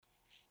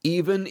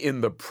Even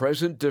in the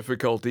present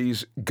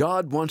difficulties,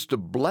 God wants to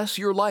bless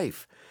your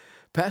life.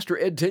 Pastor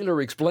Ed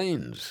Taylor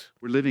explains.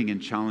 We're living in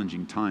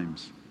challenging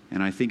times,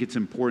 and I think it's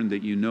important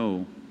that you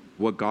know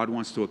what God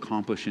wants to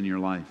accomplish in your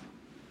life.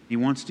 He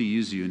wants to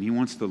use you, and He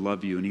wants to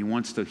love you, and He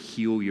wants to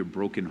heal your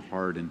broken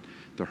heart and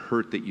the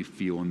hurt that you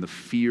feel and the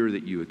fear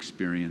that you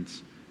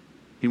experience.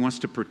 He wants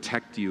to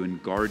protect you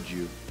and guard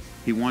you.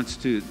 He wants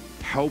to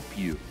help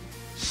you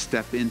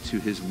step into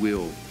His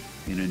will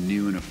in a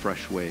new and a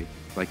fresh way,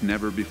 like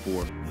never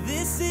before.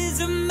 This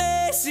is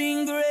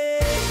amazing grace.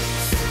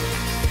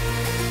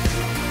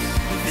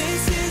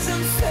 This is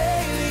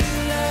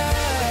unfailing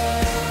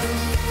love.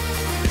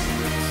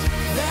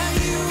 That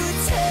you would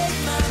take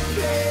my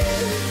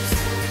place.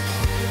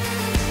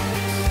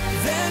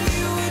 That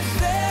you would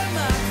bear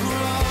my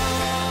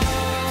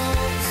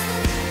cross.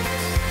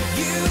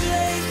 You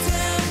laid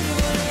down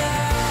your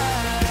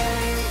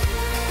life.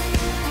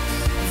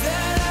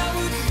 That I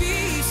would be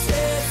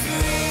set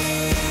free.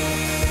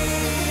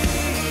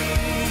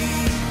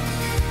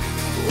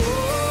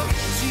 Oh,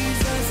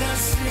 Jesus, I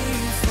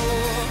sing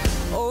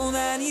for all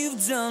that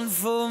you've done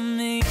for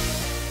me.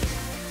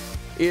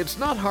 It's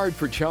not hard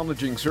for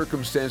challenging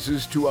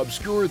circumstances to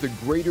obscure the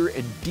greater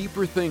and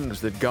deeper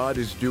things that God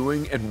is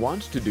doing and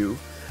wants to do.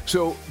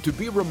 So to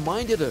be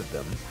reminded of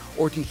them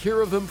or to hear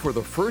of them for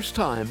the first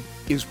time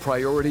is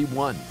priority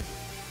one,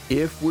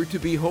 if we're to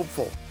be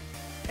hopeful.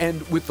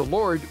 And with the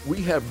Lord,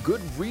 we have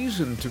good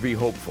reason to be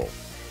hopeful.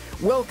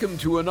 Welcome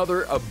to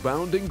another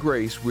Abounding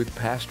Grace with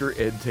Pastor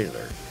Ed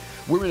Taylor.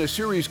 We're in a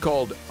series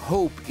called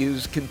Hope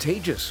is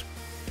Contagious.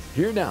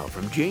 Here now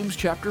from James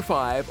chapter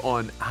 5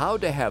 on how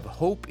to have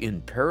hope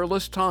in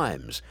perilous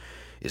times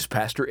is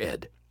Pastor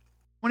Ed.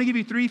 I want to give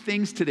you 3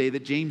 things today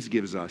that James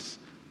gives us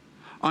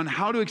on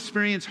how to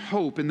experience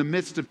hope in the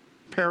midst of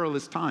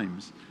perilous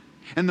times.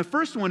 And the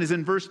first one is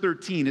in verse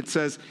 13. It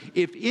says,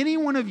 if any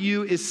one of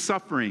you is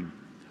suffering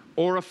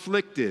or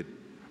afflicted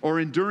or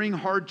enduring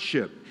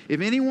hardship,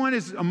 if anyone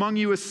is among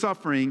you is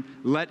suffering,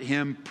 let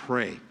him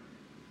pray.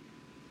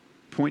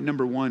 Point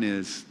number 1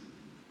 is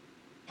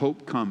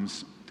hope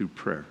comes through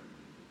prayer.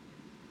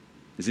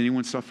 Is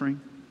anyone suffering?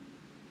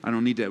 I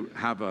don't need to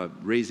have a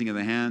raising of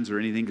the hands or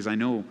anything because I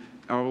know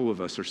all of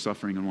us are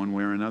suffering in one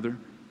way or another,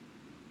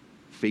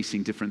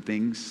 facing different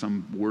things,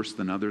 some worse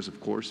than others,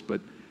 of course.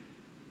 But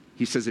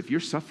he says, if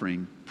you're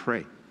suffering,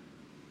 pray.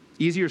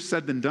 Easier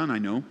said than done, I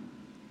know.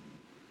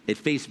 At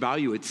face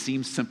value, it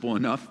seems simple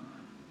enough.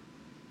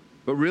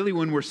 But really,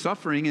 when we're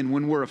suffering and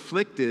when we're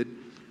afflicted,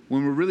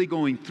 when we're really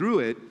going through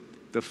it,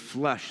 the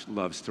flesh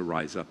loves to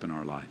rise up in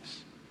our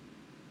lives.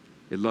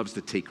 It loves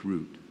to take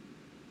root.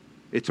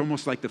 It's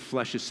almost like the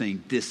flesh is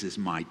saying, this is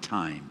my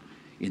time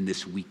in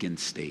this weakened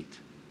state.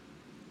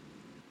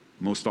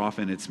 Most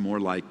often it's more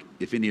like,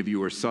 if any of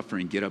you are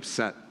suffering, get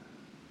upset,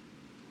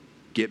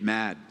 get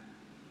mad,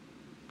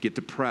 get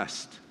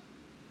depressed,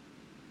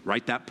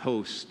 write that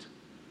post,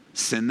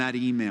 send that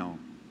email,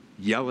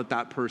 yell at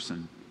that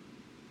person.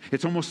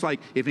 It's almost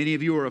like if any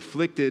of you are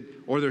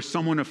afflicted or there's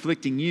someone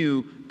afflicting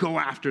you, go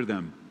after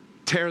them,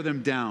 tear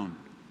them down.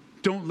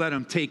 Don't let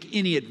them take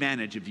any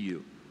advantage of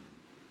you.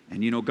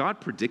 And you know, God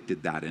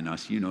predicted that in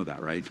us. You know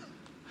that, right?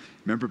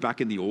 Remember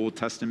back in the Old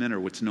Testament, or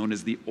what's known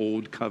as the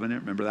Old Covenant?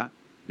 Remember that?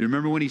 You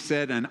remember when He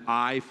said an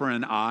eye for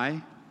an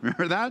eye?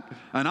 Remember that?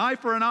 An eye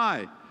for an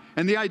eye.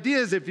 And the idea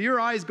is if your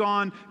eye's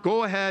gone,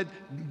 go ahead.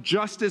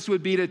 Justice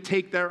would be to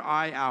take their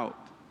eye out.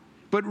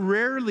 But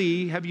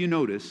rarely, have you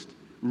noticed,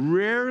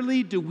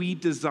 rarely do we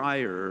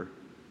desire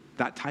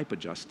that type of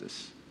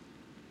justice.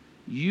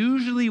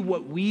 Usually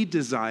what we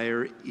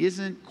desire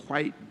isn't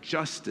quite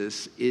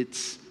justice,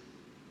 it's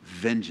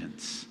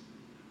vengeance.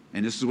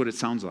 And this is what it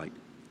sounds like.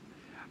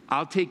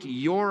 I'll take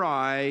your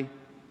eye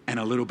and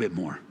a little bit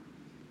more.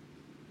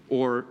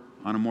 Or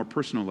on a more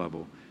personal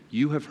level,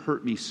 you have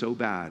hurt me so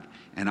bad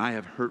and I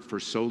have hurt for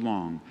so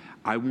long.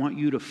 I want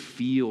you to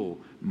feel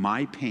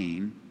my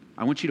pain.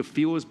 I want you to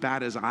feel as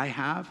bad as I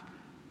have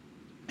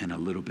and a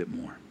little bit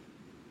more.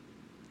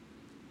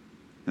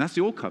 And that's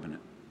the Old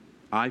Covenant.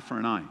 Eye for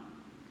an eye.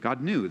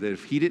 God knew that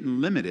if He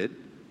didn't limit it,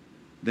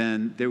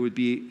 then it would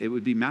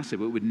be massive.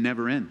 It would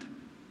never end.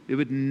 It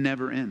would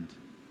never end.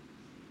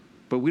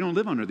 But we don't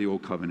live under the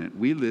Old Covenant.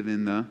 We live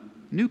in the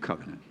New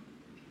Covenant.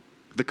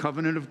 The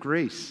covenant of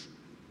grace.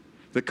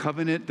 The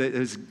covenant that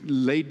is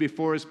laid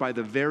before us by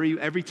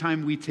every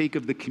time we take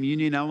of the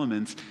communion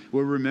elements,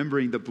 we're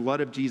remembering the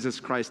blood of Jesus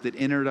Christ that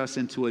entered us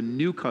into a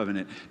new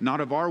covenant, not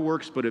of our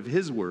works, but of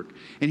His work.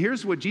 And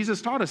here's what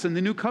Jesus taught us in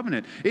the new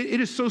covenant. It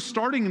is so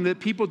startling that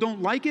people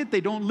don't like it,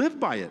 they don't live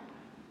by it.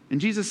 And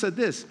Jesus said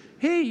this,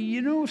 hey,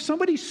 you know, if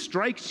somebody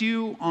strikes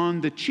you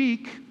on the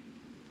cheek,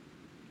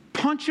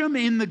 punch them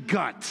in the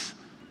gut.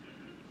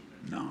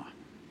 No.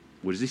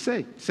 What does He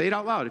say? Say it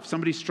out loud. If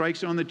somebody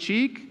strikes you on the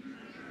cheek,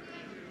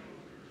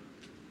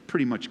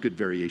 pretty much good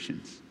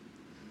variations.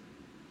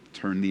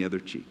 Turn the other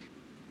cheek.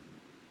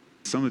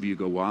 Some of you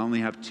go, well, I only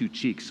have 2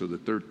 cheeks, so the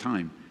third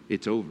time,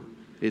 it's over.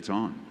 It's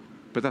on.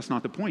 But that's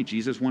not the point.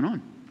 Jesus went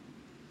on.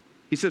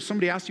 He said, if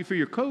somebody asks you for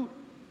your coat,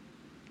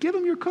 give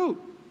them your coat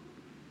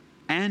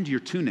and your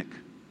tunic.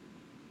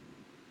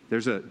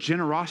 There's a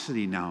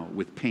generosity now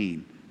with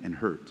pain and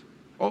hurt.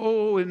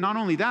 Oh, and not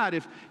only that,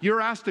 if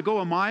you're asked to go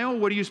a mile,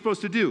 what are you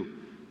supposed to do?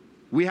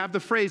 We have the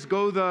phrase,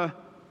 go the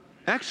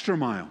extra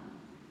mile.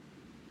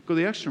 Go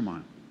the extra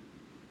mile.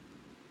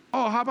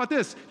 Oh, how about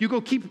this? You go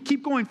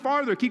keep going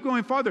farther, keep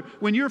going farther.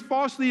 When you're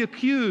falsely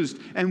accused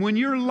and when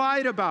you're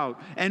lied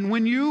about and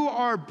when you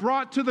are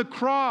brought to the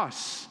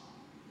cross,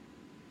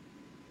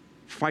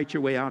 fight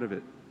your way out of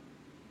it.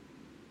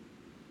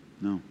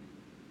 No.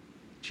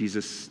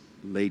 Jesus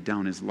laid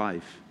down his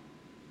life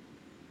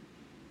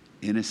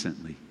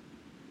innocently.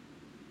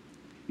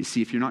 You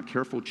see, if you're not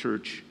careful,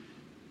 church,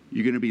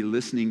 you're going to be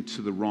listening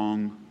to the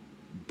wrong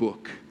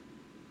book.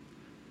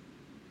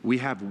 We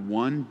have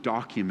one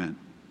document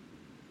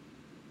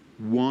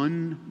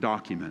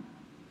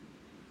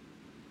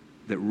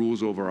that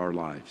rules over our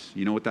lives.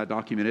 You know what that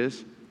document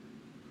is?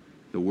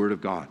 The Word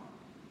of God.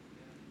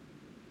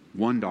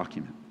 One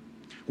document.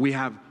 We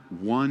have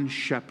one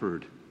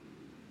shepherd,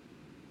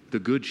 the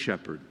Good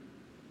Shepherd.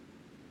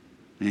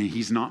 And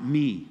he's not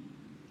me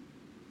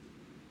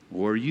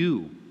or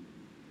you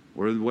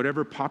or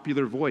whatever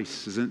popular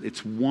voice.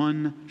 It's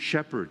one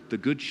shepherd, the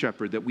Good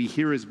Shepherd, that we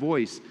hear his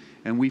voice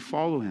and we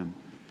follow him.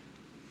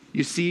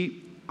 You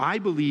see, I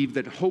believe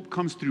that hope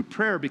comes through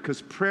prayer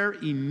because prayer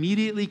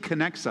immediately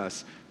connects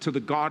us to the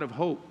God of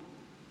hope,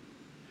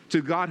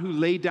 to God who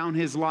laid down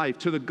his life,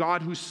 to the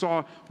God who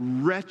saw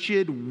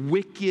wretched,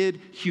 wicked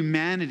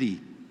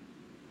humanity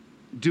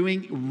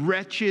doing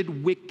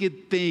wretched,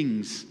 wicked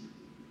things,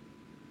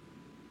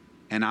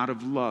 and out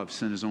of love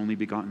sent his only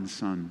begotten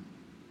Son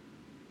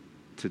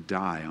to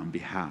die on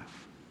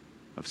behalf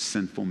of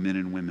sinful men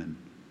and women.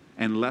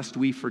 And lest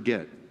we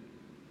forget,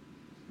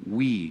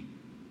 we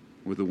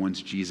were the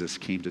ones Jesus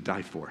came to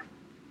die for.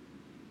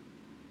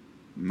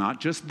 Not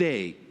just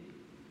they,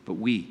 but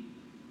we.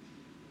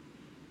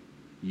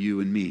 You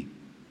and me.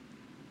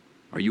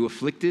 Are you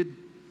afflicted?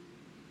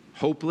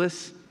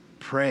 Hopeless?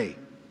 Pray.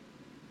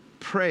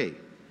 Pray.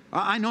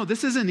 I know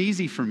this isn't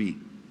easy for me.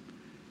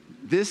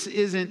 This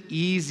isn't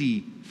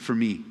easy for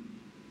me.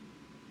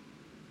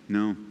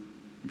 No,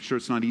 I'm sure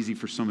it's not easy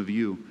for some of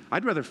you.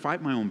 I'd rather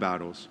fight my own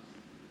battles.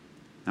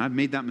 And I've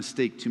made that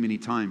mistake too many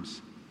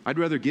times. I'd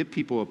rather give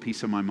people a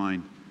piece of my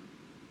mind,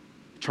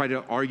 try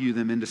to argue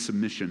them into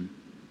submission.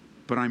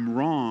 But I'm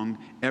wrong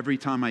every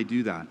time I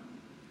do that.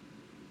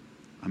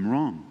 I'm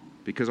wrong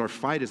because our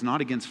fight is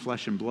not against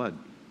flesh and blood.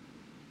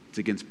 It's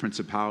against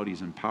principalities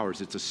and powers.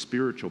 It's a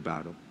spiritual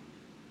battle.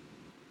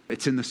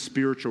 It's in the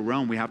spiritual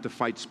realm. We have to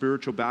fight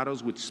spiritual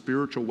battles with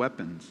spiritual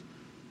weapons.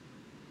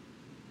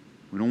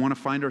 We don't want to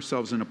find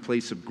ourselves in a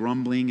place of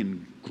grumbling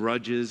and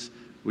grudges.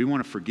 We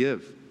want to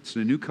forgive. It's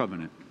the new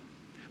covenant.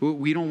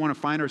 We don't want to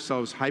find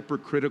ourselves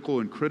hypercritical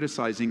and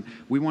criticizing.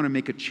 We want to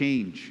make a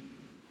change.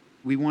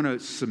 We want to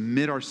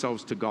submit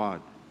ourselves to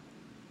God.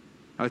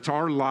 It's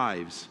our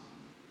lives.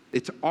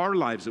 It's our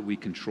lives that we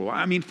control.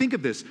 I mean, think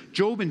of this.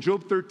 Job in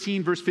Job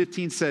 13, verse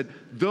 15 said,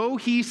 "Though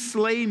he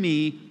slay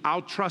me,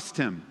 I'll trust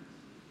him."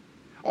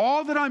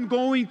 All that I'm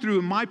going through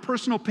in my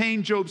personal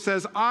pain, Job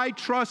says, I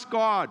trust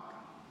God.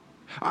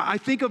 I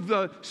think of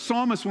the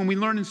psalmist when we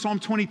learn in Psalm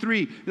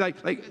 23,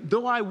 like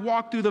though I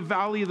walk through the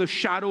valley of the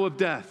shadow of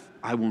death,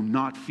 I will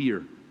not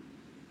fear.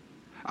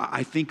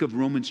 I think of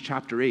Romans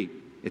chapter 8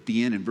 at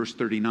the end in verse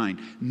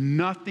 39.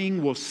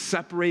 Nothing will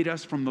separate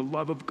us from the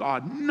love of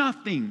God.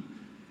 Nothing.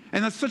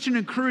 And that's such an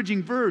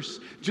encouraging verse.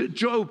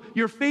 Job,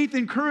 your faith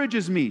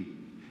encourages me.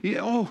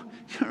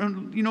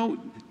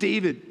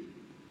 David,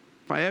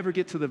 if I ever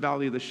get to the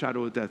valley of the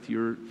shadow of death,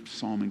 your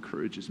psalm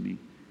encourages me.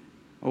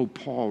 Oh,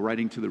 Paul,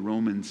 writing to the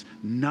Romans,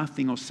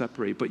 nothing will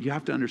separate. But you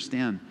have to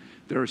understand,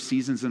 there are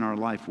seasons in our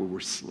life where we're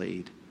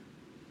slayed.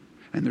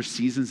 And there's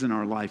seasons in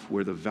our life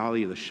where the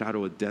valley of the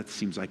shadow of death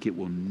seems like it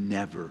will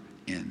never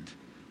end.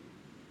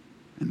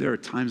 And there are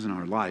times in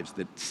our lives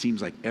that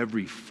seems like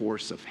every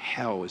force of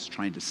hell is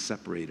trying to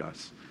separate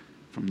us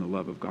from the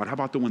love of God. How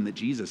about the one that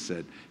Jesus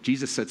said?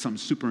 Jesus said something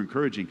super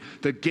encouraging.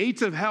 The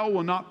gates of hell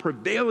will not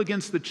prevail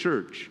against the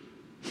church.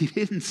 He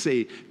didn't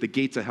say the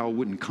gates of hell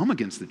wouldn't come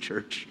against the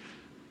church.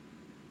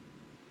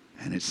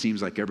 And it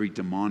seems like every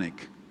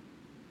demonic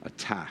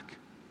attack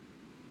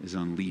is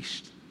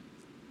unleashed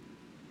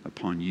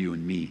upon you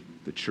and me,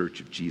 the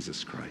church of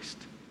Jesus Christ.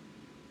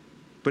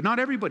 But not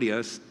everybody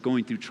is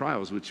going through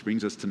trials, which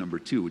brings us to number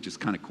 2, which is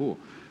kind of cool.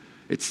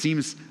 It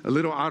seems a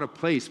little out of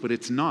place, but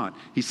it's not.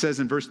 He says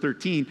in verse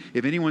 13,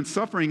 if anyone's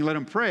suffering, let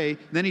him pray.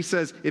 Then he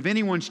says, if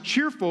anyone's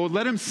cheerful,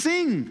 let him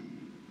sing.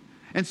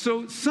 And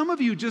so some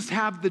of you just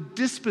have the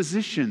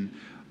disposition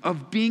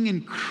of being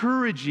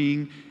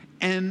encouraging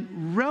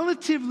and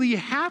relatively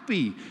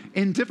happy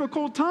in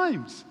difficult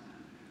times.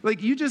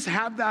 Like you just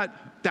have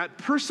that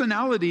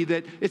personality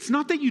that it's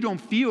not that you don't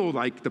feel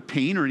like the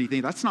pain or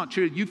anything. That's not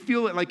true. You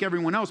feel it like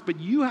everyone else, but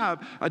you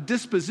have a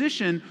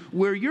disposition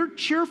where you're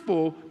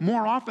cheerful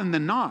more often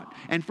than not.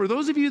 And for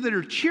those of you that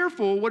are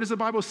cheerful, what does the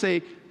Bible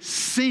say?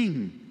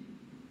 Sing.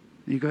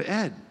 And you go,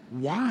 Ed,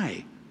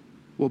 why?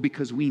 Well,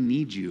 because we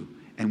need you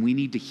and we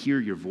need to hear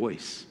your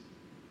voice.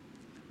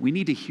 We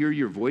need to hear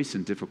your voice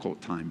in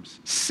difficult times.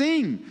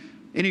 Sing.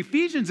 In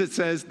Ephesians, it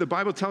says, the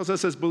Bible tells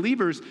us as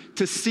believers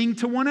to sing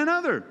to one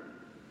another.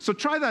 So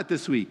try that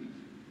this week.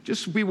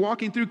 Just be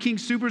walking through King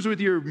Soopers with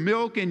your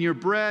milk and your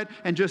bread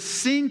and just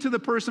sing to the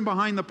person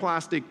behind the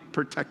plastic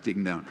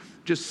protecting them.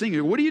 Just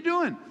sing. What are you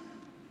doing?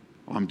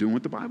 Well, I'm doing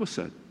what the Bible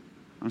said.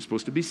 I'm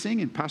supposed to be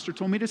singing. Pastor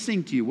told me to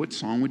sing to you. What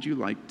song would you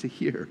like to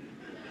hear?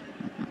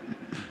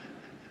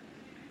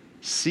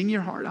 Sing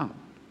your heart out.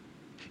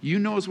 You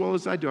know as well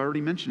as I do, I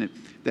already mentioned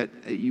it, that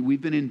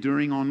we've been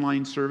enduring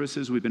online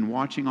services. We've been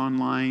watching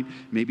online.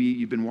 Maybe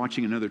you've been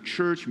watching another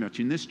church. You're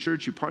watching this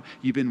church.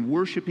 You've been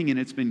worshiping, and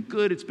it's been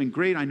good. It's been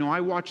great. I know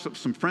I watch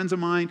some friends of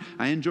mine.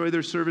 I enjoy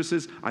their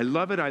services. I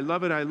love it. I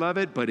love it. I love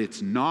it. But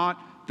it's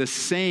not the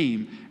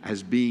same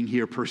as being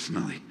here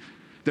personally.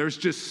 There's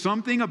just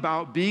something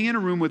about being in a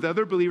room with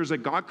other believers that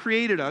God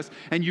created us,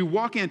 and you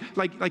walk in,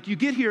 like you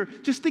get here,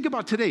 just think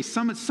about today.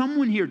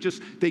 Someone here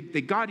just, they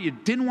got you,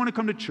 didn't want to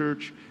come to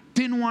church,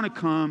 didn't want to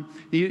come,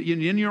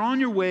 and you're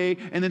on your way,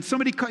 and then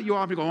somebody cut you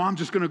off, and you go, I'm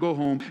just going to go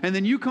home. And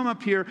then you come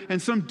up here,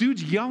 and some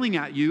dude's yelling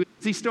at you.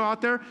 Is he still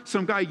out there?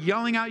 Some guy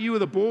yelling at you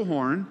with a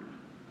bullhorn.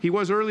 He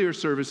was earlier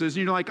services,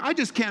 and you're like, I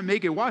just can't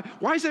make it. Why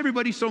is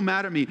everybody so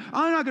mad at me?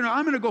 I'm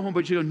going to go home.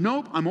 But you go,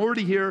 nope, I'm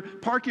already here.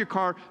 Park your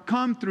car,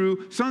 come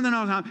through, something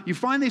else. You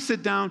finally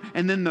sit down,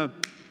 and then the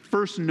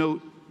first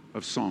note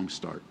of songs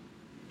start,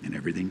 and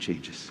everything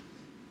changes.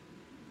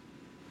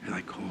 You're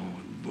like,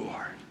 oh,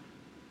 Lord.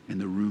 And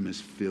the room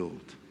is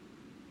filled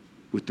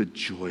with the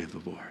joy of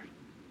the Lord.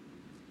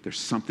 There's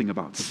something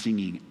about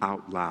singing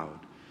out loud.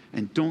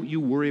 And don't you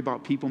worry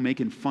about people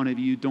making fun of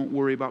you. Don't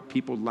worry about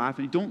people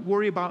laughing. Don't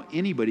worry about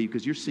anybody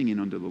because you're singing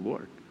unto the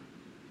Lord.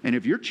 And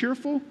if you're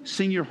cheerful,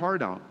 sing your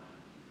heart out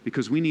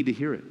because we need to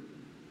hear it.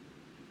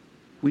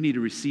 We need to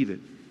receive it.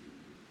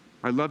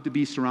 I love to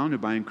be surrounded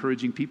by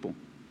encouraging people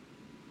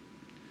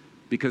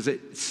because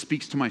it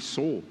speaks to my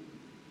soul.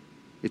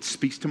 It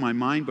speaks to my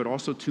mind, but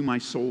also to my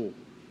soul.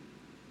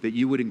 That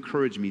you would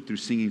encourage me through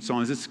singing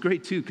songs. It's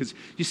great too, because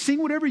you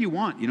sing whatever you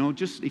want.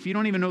 Just if you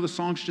don't even know the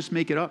songs, just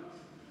make it up.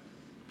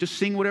 Just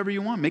sing whatever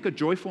you want. Make a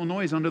joyful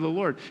noise unto the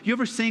Lord. You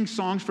ever sing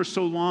songs for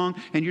so long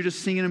and you're just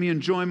singing them, you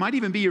enjoy? It might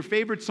even be your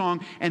favorite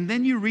song, and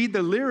then you read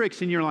the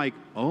lyrics and you're like,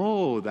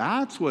 oh,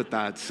 that's what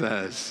that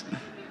says.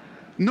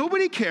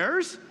 Nobody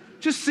cares.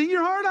 Just sing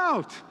your heart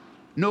out.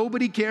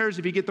 Nobody cares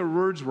if you get the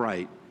words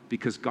right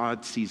because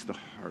God sees the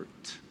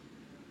heart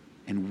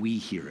and we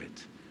hear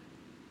it.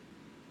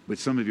 But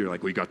some of you are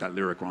like, well, you got that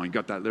lyric wrong. You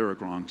got that lyric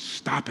wrong.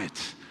 Stop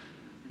it.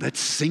 Let's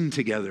sing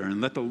together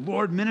and let the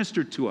Lord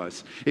minister to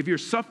us. If you're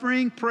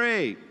suffering,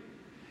 pray.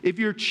 If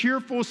you're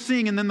cheerful,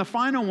 sing. And then the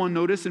final one,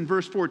 notice in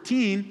verse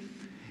 14,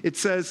 it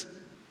says,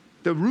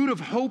 the root of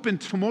hope in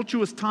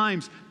tumultuous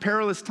times,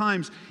 perilous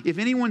times. If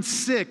anyone's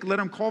sick, let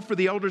him call for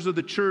the elders of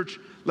the church.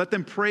 Let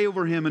them pray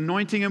over him,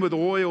 anointing him with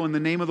oil in the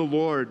name of the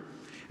Lord.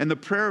 And the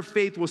prayer of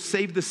faith will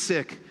save the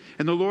sick,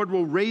 and the Lord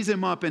will raise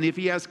him up. And if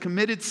he has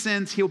committed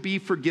sins, he'll be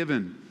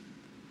forgiven.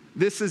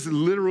 This is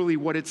literally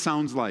what it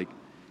sounds like.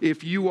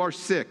 If you are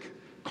sick,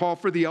 call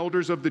for the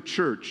elders of the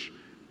church,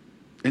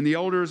 and the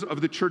elders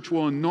of the church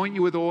will anoint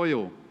you with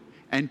oil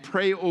and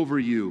pray over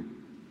you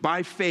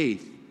by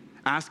faith,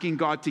 asking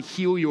God to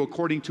heal you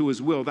according to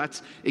his will.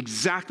 That's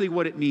exactly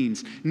what it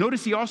means.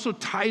 Notice he also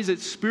ties it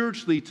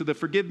spiritually to the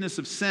forgiveness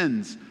of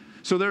sins.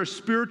 So there are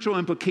spiritual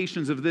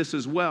implications of this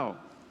as well.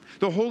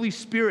 The Holy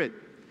Spirit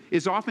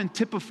is often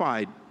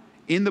typified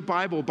in the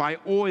Bible by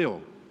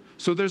oil.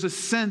 So there's a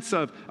sense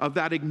of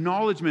that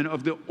acknowledgement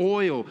of the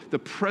oil, the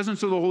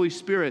presence of the Holy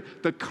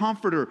Spirit, the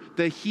comforter,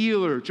 the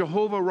healer,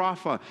 Jehovah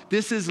Rapha.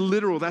 This is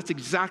literal. That's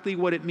exactly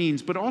what it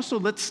means. But also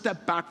let's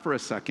step back for a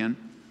second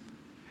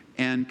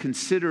and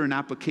consider an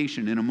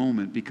application in a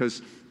moment,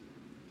 because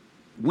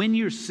when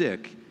you're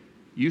sick,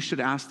 you should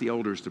ask the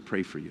elders to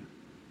pray for you.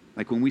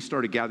 Like when we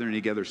started gathering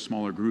together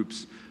smaller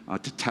groups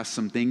to test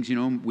some things,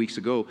 weeks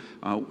ago,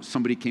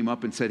 somebody came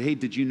up and said, hey,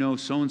 did you know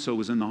so-and-so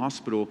was in the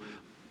hospital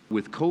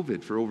with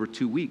COVID for over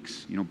 2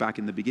 weeks, back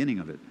in the beginning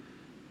of it?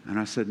 And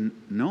I said,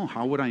 no,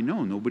 how would I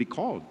know? Nobody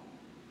called.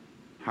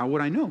 How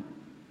would I know?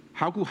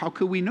 How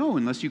could we know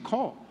unless you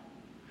call?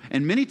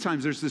 And many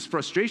times there's this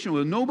frustration,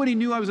 well, nobody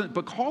knew I was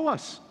but call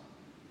us.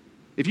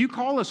 If you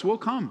call us, we'll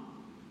come.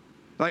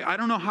 Like, I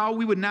don't know how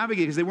we would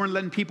navigate because they weren't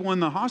letting people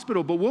in the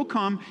hospital, but we'll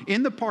come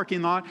in the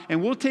parking lot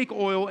and we'll take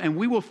oil and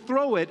we will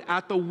throw it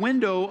at the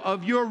window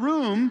of your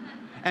room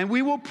and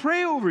we will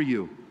pray over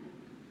you.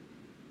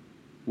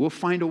 We'll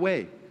find a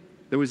way.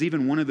 There was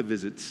even one of the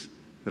visits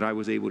that I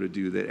was able to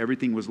do that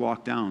everything was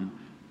locked down,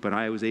 but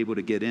I was able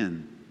to get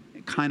in,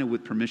 kind of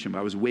with permission, but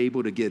I was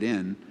able to get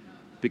in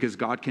because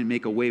God can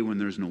make a way when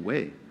there's no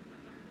way.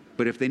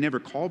 But if they never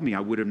called me, I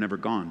would have never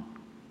gone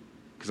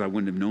because I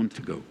wouldn't have known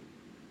to go.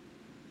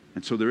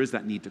 And so there is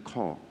that need to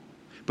call.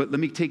 But let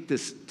me take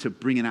this to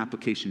bring an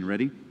application.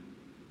 Ready?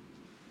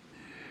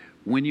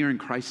 When you're in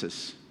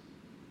crisis,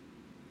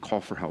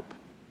 call for help.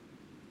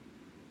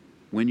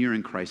 When you're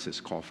in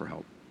crisis, call for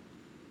help.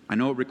 I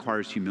know it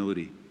requires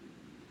humility.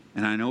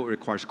 And I know it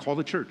requires, call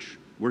the church.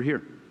 We're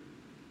here.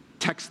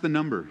 text the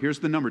number. Here's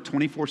the number,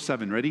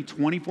 24/7. Ready?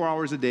 24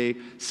 hours a day,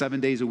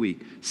 7 days a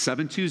week.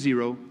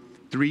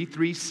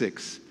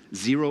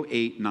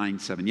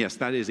 720-336-0897. Yes,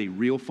 that is a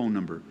real phone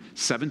number.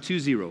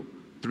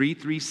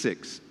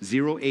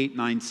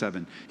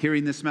 720-336-0897.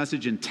 Hearing this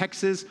message in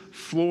Texas,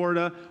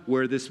 Florida,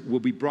 where this will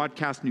be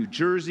broadcast, New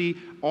Jersey,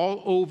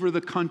 all over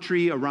the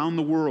country, around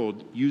the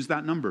world, use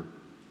that number.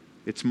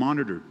 It's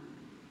monitored.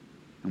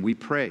 And we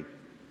pray.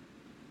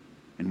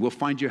 And we'll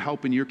find you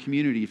help in your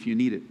community if you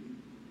need it.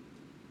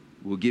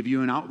 We'll give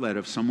you an outlet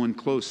of someone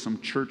close,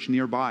 some church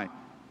nearby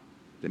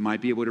that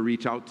might be able to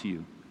reach out to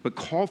you. But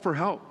call for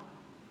help.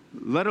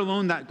 Let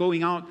alone that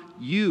going out,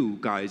 you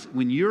guys,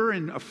 when you're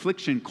in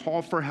affliction,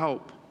 call for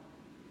help.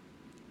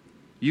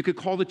 You could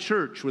call the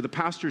church where the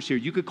pastor's here.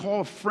 You could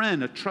call a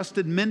friend, a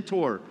trusted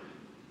mentor,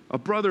 a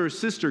brother or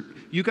sister.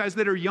 You guys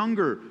that are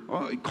younger,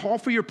 call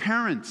for your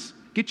parents.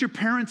 Get your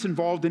parents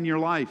involved in your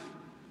life.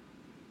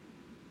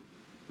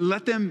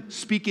 Let them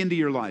speak into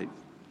your life.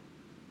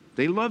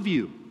 They love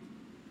you.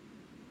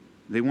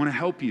 They want to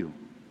help you.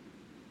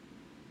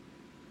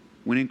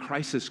 When in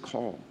crisis,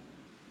 call.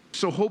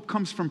 So hope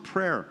comes from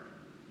prayer.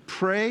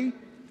 Pray,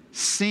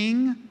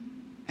 sing,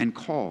 and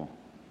call.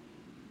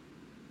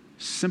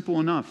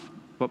 Simple enough,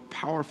 but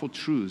powerful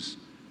truths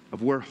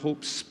of where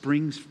hope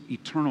springs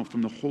eternal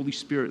from the Holy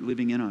Spirit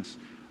living in us,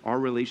 our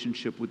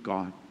relationship with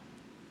God.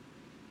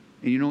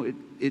 And you know,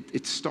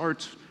 it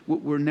starts,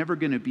 we're never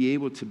going to be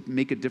able to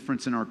make a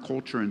difference in our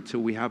culture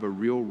until we have a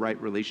real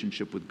right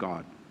relationship with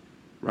God.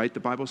 Right?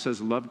 The Bible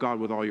says, love God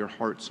with all your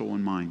heart, soul,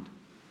 and mind.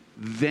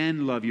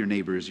 Then love your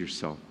neighbor as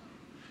yourself.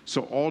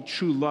 So all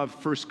true love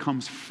first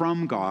comes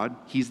from God.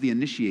 He's the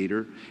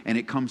initiator, and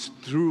it comes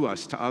through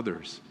us to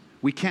others.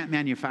 We can't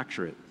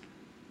manufacture it.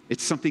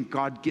 It's something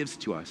God gives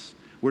to us.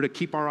 We're to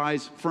keep our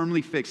eyes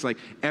firmly fixed. Like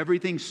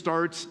everything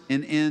starts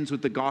and ends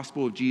with the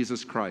gospel of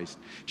Jesus Christ.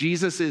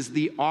 Jesus is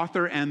the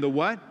author and the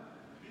what?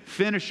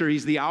 Finisher.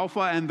 He's the Alpha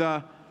and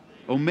the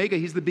Omega.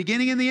 He's the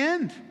beginning and the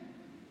end.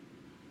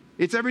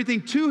 It's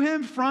everything to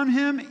him, from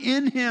him,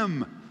 in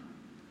him.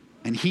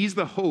 And he's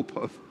the hope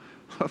of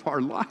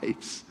our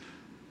lives.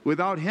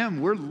 Without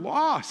him, we're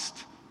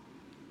lost,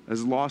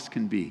 as lost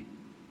can be.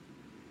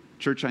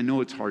 Church, I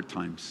know it's hard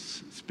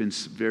times. It's been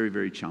very,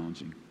 very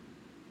challenging.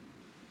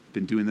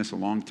 Been doing this a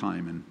long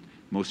time, and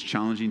most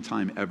challenging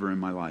time ever in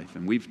my life.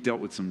 And we've dealt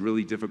with some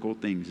really difficult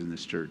things in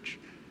this church.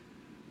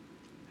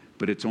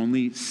 But it's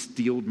only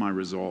steeled my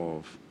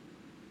resolve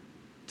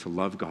to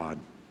love God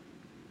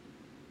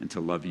and to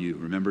love you.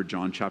 Remember,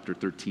 John chapter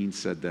 13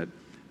 said that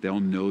they'll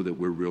know that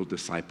we're real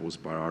disciples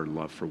by our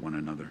love for one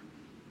another.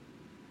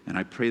 And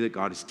I pray that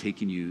God is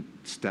taking you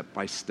step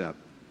by step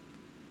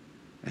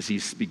as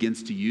he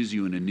begins to use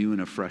you in a new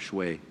and a fresh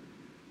way.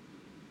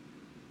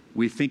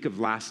 We think of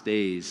last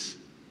days,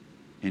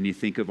 and you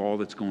think of all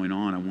that's going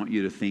on. I want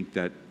you to think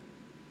that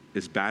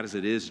as bad as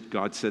it is,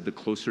 God said the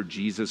closer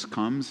Jesus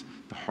comes,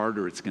 the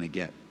harder it's going to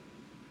get.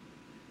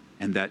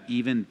 And that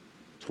even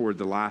toward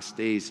the last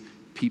days,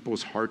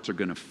 people's hearts are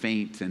going to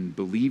faint, and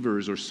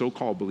believers or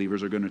so-called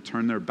believers are going to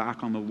turn their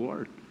back on the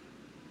Lord.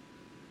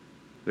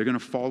 They're going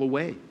to fall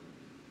away.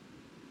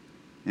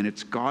 And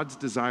it's God's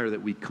desire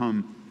that we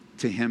come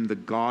to him, the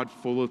God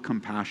full of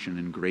compassion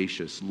and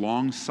gracious,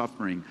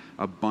 long-suffering,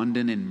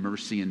 abundant in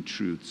mercy and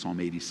truth, Psalm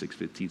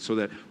 86:15, so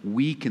that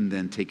we can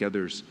then take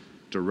others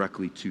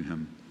directly to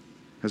him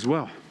as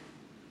well.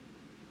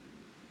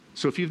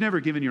 So if you've never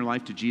given your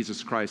life to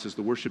Jesus Christ, as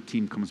the worship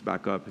team comes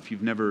back up, if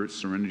you've never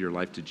surrendered your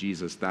life to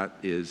Jesus, that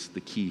is the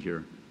key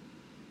here.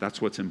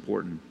 That's what's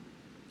important.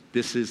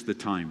 This is the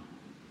time.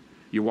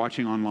 You're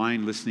watching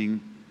online, listening.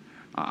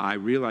 I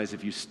realize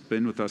if you've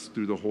been with us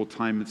through the whole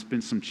time, it's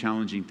been some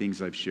challenging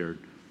things I've shared.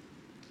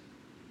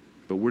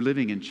 But we're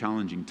living in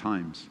challenging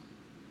times.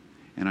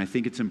 And I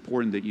think it's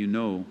important that you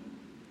know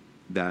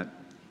that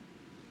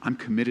I'm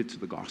committed to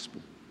the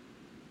gospel.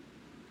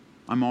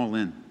 I'm all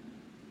in.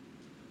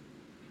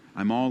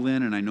 I'm all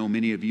in, and I know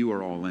many of you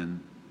are all in,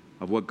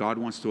 of what God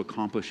wants to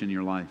accomplish in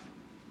your life.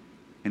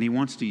 And he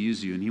wants to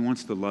use you, and he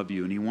wants to love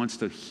you, and he wants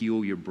to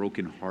heal your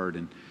broken heart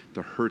and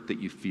the hurt that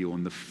you feel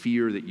and the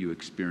fear that you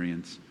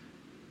experience.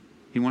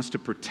 He wants to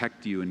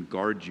protect you and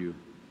guard you.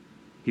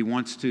 He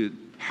wants to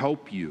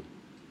help you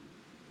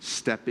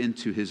step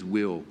into his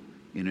will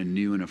in a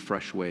new and a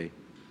fresh way,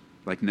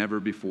 like never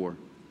before.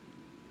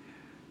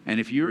 And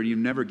if you've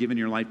never given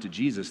your life to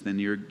Jesus, then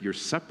you're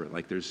separate.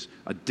 Like there's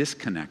a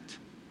disconnect.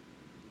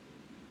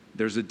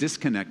 There's a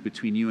disconnect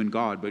between you and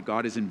God, but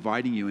God is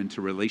inviting you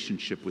into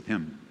relationship with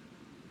him.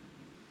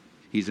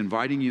 He's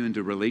inviting you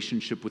into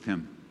relationship with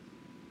him,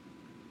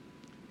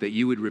 that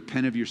you would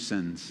repent of your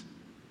sins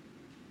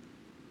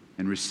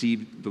and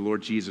receive the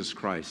Lord Jesus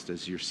Christ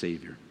as your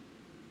Savior.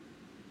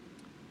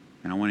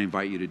 And I want to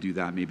invite you to do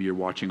that. Maybe you're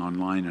watching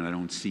online and I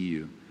don't see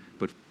you,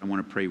 but I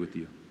want to pray with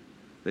you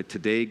that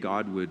today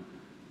God would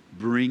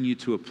bring you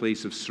to a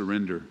place of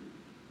surrender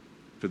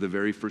for the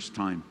very first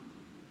time,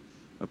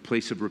 a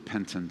place of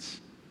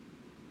repentance,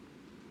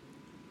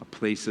 a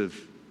place of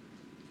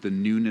the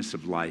newness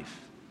of life.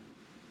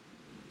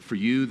 For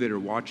you that are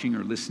watching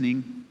or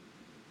listening,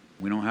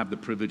 We don't have the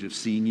privilege of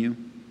seeing you.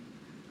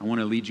 I want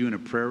to lead you in a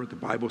prayer. The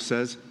Bible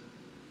says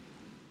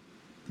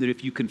that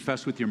if you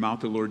confess with your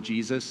mouth the Lord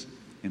Jesus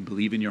and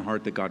believe in your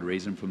heart that God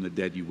raised him from the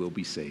dead, you will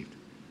be saved.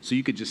 So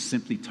you could just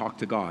simply talk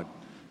to God,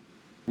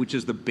 which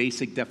is the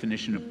basic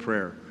definition of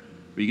prayer.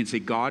 Where you can say,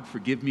 God,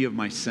 forgive me of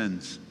my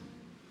sins.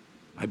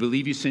 I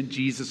believe you sent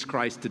Jesus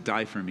Christ to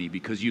die for me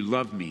because you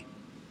love me.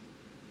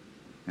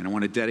 And I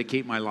want to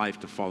dedicate my life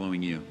to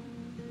following you.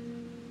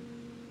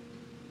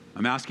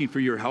 I'm asking for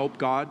your help,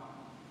 God,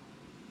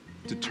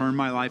 to turn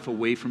my life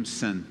away from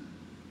sin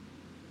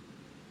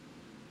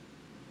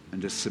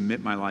and to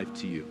submit my life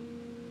to you.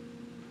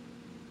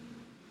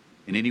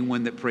 And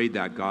anyone that prayed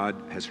that, God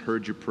has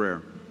heard your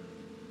prayer.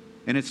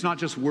 And it's not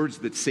just words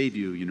that save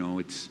you,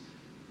 it's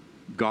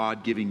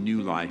God giving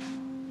new life.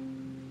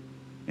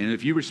 And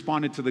if you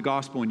responded to the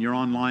gospel and you're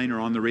online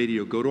or on the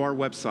radio, go to our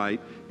website,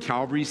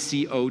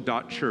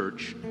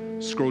 calvaryco.church.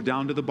 Scroll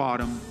down to the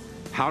bottom.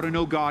 How to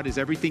know God is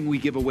everything we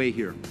give away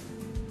here.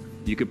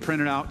 You can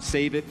print it out,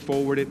 save it,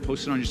 forward it,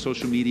 post it on your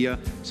social media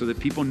so that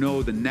people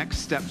know the next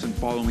steps in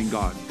following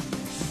God.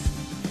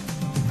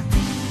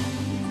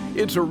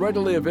 It's a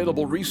readily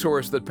available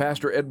resource that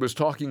Pastor Ed was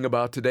talking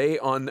about today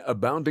on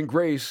Abounding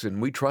Grace,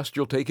 and we trust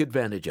you'll take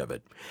advantage of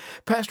it.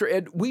 Pastor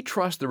Ed, we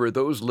trust there are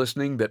those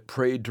listening that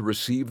prayed to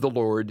receive the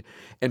Lord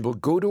and will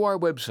go to our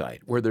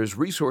website where there's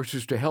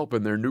resources to help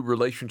in their new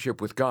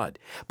relationship with God.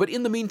 But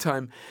in the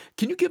meantime,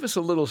 can you give us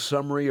a little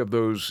summary of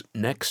those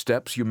next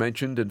steps you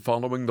mentioned in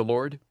following the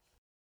Lord?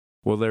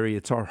 Well, Larry,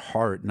 it's our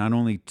heart not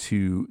only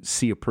to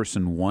see a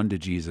person won to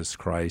Jesus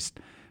Christ,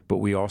 but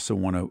we also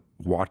want to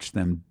watch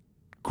them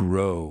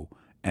grow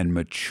and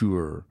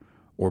mature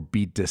or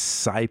be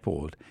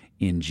discipled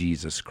in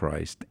Jesus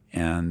Christ.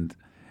 And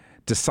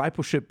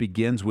discipleship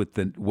begins with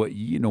what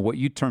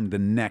you term the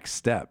next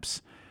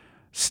steps.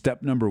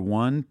 Step number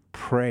 1,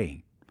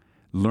 pray.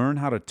 Learn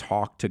how to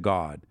talk to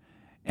God.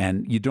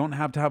 And you don't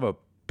have to have a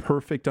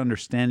perfect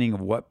understanding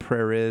of what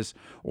prayer is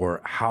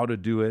or how to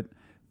do it,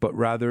 but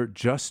rather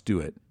just do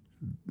it.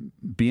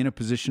 Be in a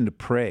position to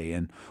pray.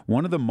 And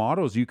one of the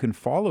models you can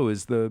follow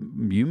is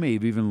you may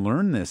have even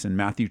learned this in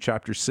Matthew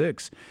chapter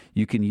 6.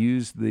 You can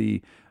use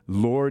the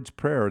Lord's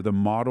Prayer, the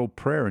model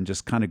prayer, and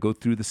just kind of go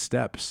through the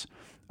steps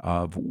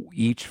of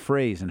each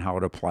phrase and how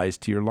it applies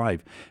to your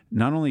life.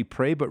 Not only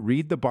pray, but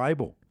read the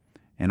Bible.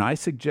 And I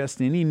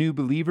suggest any new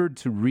believer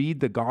to read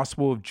the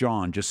Gospel of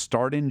John. Just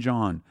start in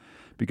John,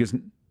 because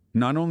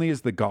not only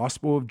is the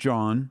Gospel of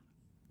John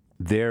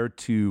there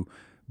to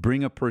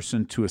bring a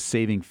person to a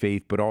saving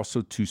faith, but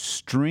also to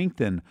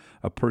strengthen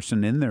a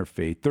person in their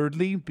faith.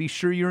 Thirdly, be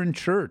sure you're in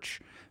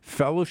church.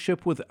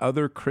 Fellowship with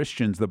other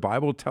Christians. The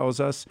Bible tells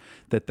us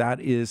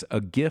that is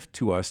a gift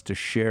to us to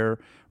share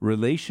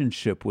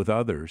relationship with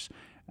others.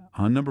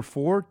 Number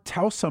 4,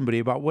 tell somebody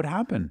about what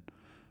happened.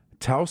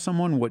 Tell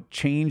someone what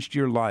changed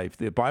your life.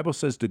 The Bible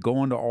says to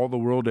go into all the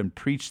world and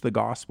preach the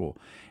gospel.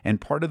 And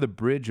part of the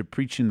bridge of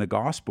preaching the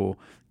gospel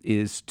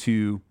is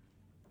to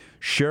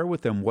share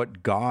with them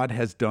what God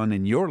has done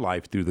in your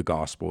life through the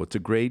gospel. It's a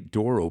great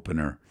door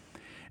opener.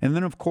 And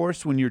then, of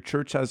course, when your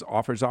church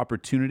offers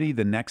opportunity,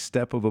 the next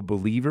step of a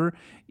believer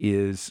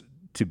is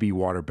to be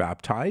water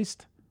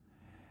baptized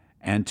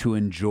and to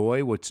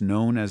enjoy what's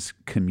known as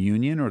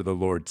communion or the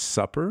Lord's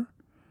Supper.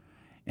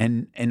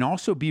 And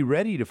also be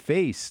ready to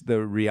face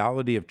the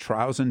reality of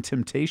trials and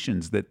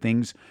temptations, that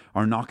things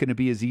are not going to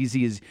be as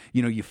easy as,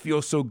 you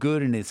feel so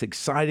good and it's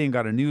exciting,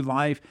 got a new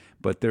life,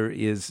 but there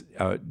is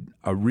a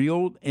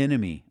real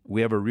enemy.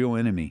 We have a real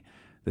enemy.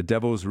 The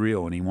devil is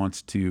real, and he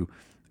wants to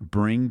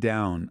bring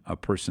down a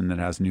person that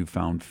has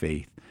newfound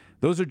faith.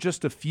 Those are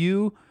just a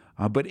few,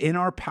 but in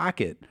our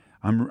packet,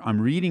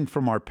 I'm reading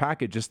from our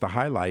packet, just the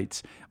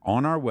highlights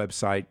on our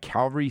website,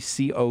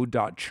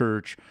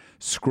 calvaryco.church.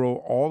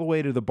 Scroll all the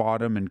way to the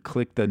bottom and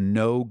click the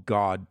Know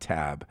God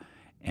tab.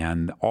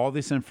 And all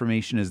this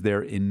information is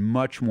there in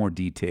much more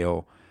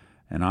detail.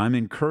 And I'm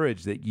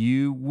encouraged that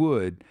you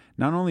would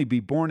not only be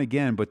born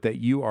again, but that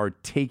you are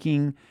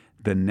taking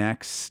the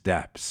next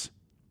steps.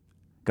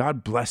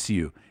 God bless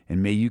you,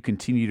 and may you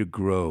continue to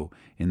grow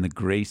in the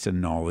grace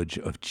and knowledge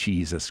of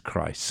Jesus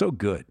Christ. So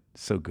good,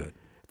 so good.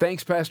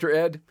 Thanks, Pastor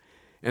Ed.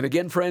 And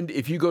again, friend,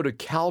 if you go to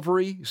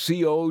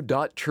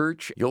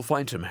calvaryco.church, you'll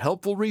find some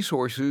helpful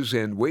resources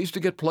and ways to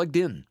get plugged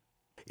in.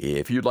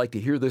 If you'd like to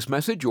hear this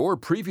message or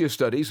previous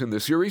studies in the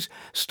series,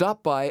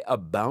 stop by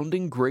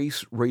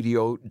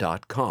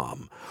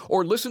aboundinggraceradio.com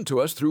or listen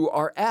to us through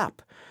our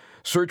app.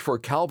 Search for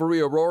Calvary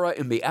Aurora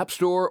in the App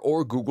Store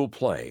or Google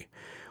Play.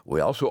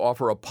 We also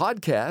offer a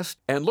podcast,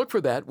 and look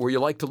for that where you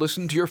like to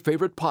listen to your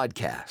favorite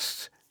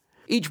podcasts.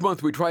 Each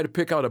month, we try to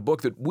pick out a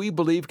book that we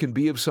believe can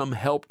be of some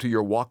help to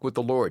your walk with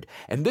the Lord.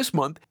 And this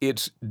month,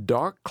 it's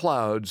Dark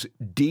Clouds,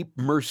 Deep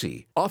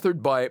Mercy,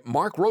 authored by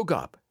Mark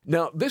Rogop.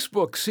 Now, this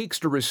book seeks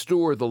to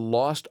restore the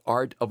lost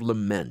art of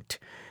lament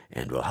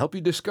and will help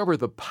you discover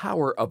the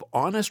power of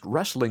honest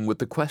wrestling with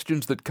the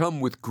questions that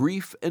come with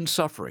grief and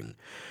suffering.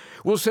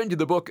 We'll send you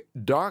the book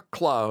Dark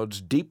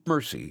Clouds, Deep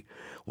Mercy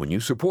when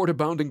you support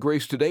Abounding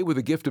Grace today with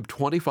a gift of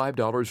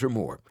 $25 or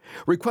more.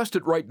 Request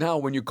it right now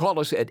when you call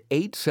us at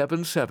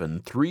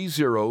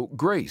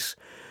 877-30-GRACE.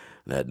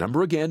 That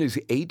number again is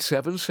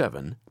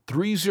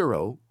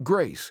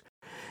 877-30-GRACE.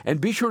 And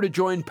be sure to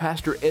join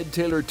Pastor Ed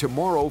Taylor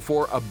tomorrow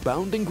for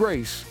Abounding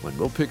Grace, when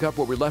we'll pick up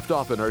where we left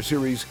off in our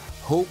series,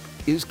 Hope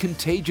is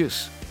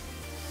Contagious.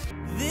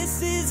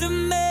 This is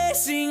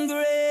amazing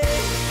grace.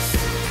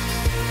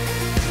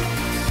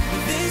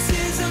 This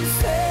is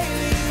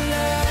unfailing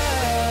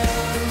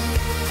love.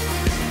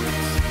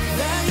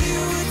 That you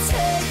would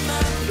take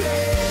my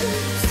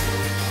place.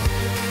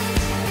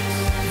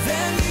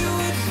 That you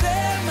would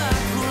bear my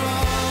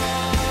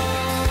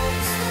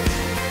cross.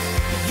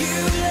 You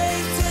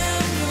laid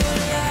down your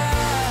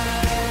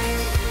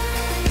life.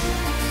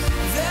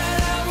 That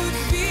I would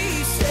be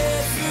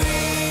set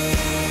free.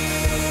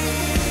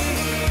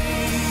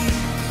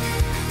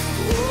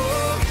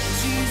 Oh,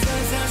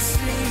 Jesus, I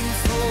sing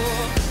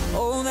for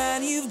all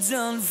that you've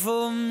done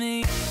for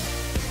me.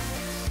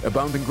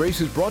 Abounding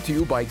Grace is brought to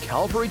you by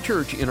Calvary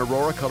Church in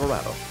Aurora,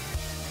 Colorado.